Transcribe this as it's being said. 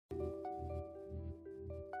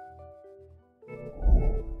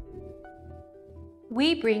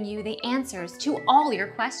We bring you the answers to all your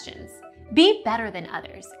questions. Be better than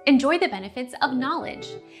others. Enjoy the benefits of knowledge.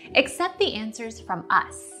 Accept the answers from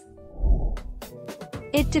us.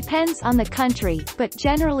 It depends on the country, but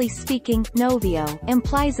generally speaking, novio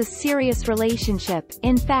implies a serious relationship.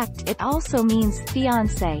 In fact, it also means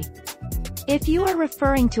fiancé. If you are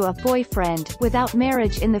referring to a boyfriend without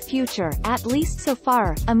marriage in the future, at least so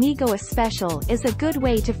far, amigo especial is a good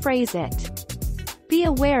way to phrase it. Be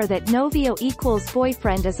aware that novio equals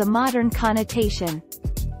boyfriend is a modern connotation.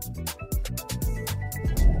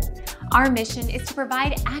 Our mission is to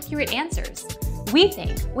provide accurate answers. We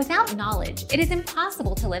think without knowledge, it is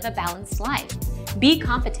impossible to live a balanced life. Be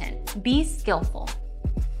competent, be skillful.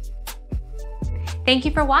 Thank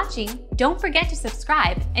you for watching. Don't forget to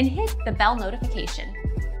subscribe and hit the bell notification.